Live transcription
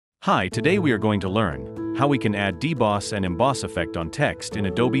Hi, today we are going to learn how we can add deboss and emboss effect on text in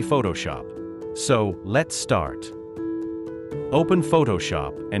Adobe Photoshop. So, let's start. Open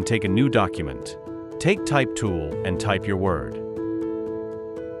Photoshop and take a new document. Take Type tool and type your word.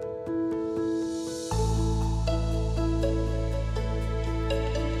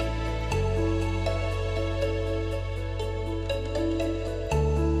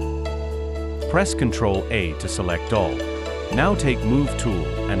 Press Ctrl A to select all. Now take Move tool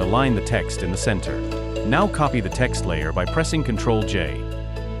and align the text in the center. Now copy the text layer by pressing Ctrl J.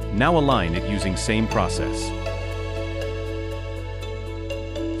 Now align it using same process.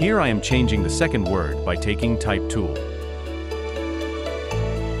 Here I am changing the second word by taking Type tool.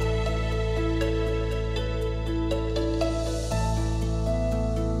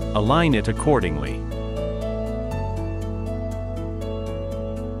 Align it accordingly.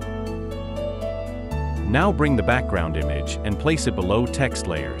 Now bring the background image and place it below text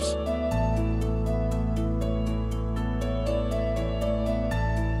layers.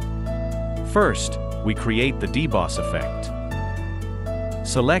 First, we create the deboss effect.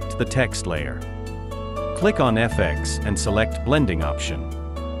 Select the text layer. Click on FX and select Blending option.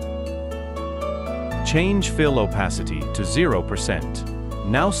 Change Fill Opacity to 0%.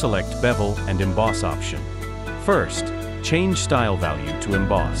 Now select Bevel and Emboss option. First, change Style Value to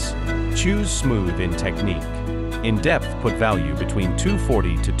Emboss. Choose Smooth in Technique. In Depth, put value between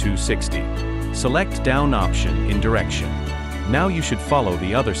 240 to 260. Select Down option in Direction. Now you should follow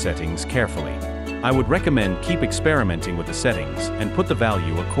the other settings carefully. I would recommend keep experimenting with the settings and put the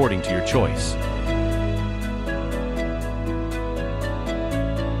value according to your choice.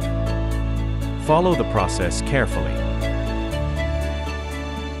 Follow the process carefully.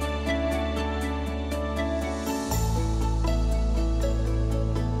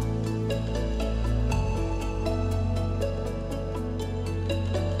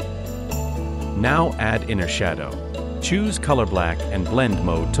 Now add inner shadow. Choose color black and blend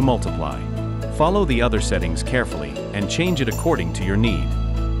mode to multiply. Follow the other settings carefully and change it according to your need.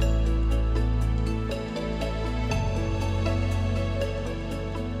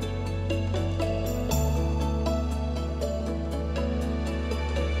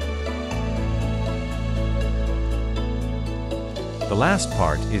 The last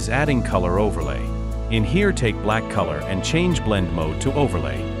part is adding color overlay. In here, take black color and change blend mode to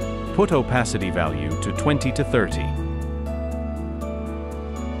overlay. Put opacity value to 20 to 30.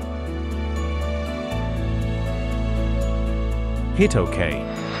 Hit OK.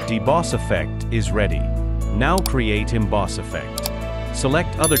 Deboss effect is ready. Now create emboss effect.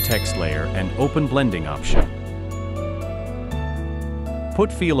 Select other text layer and open blending option. Put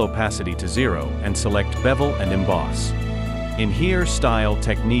fill opacity to 0 and select bevel and emboss. In here, style,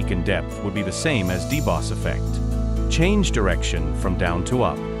 technique and depth would be the same as deboss effect. Change direction from down to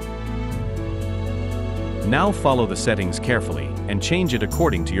up. Now follow the settings carefully and change it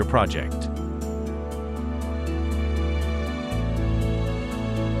according to your project.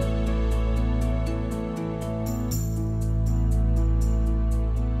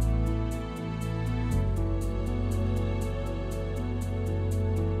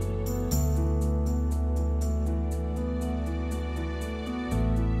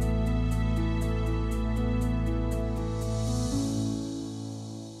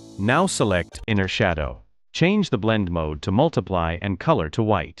 Now select inner shadow. Change the blend mode to multiply and color to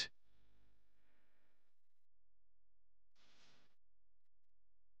white.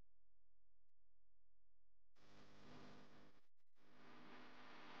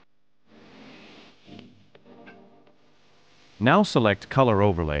 Now select color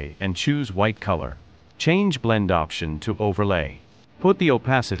overlay and choose white color. Change blend option to overlay. Put the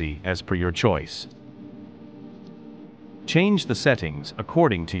opacity as per your choice. Change the settings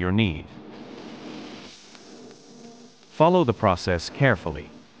according to your need. Follow the process carefully.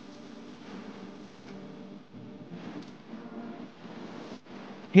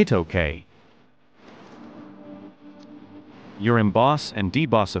 Hit OK. Your emboss and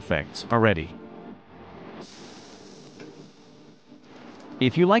deboss effects are ready.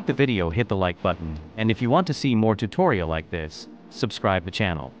 If you like the video, hit the like button, and if you want to see more tutorial like this, subscribe the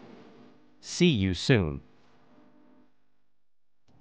channel. See you soon.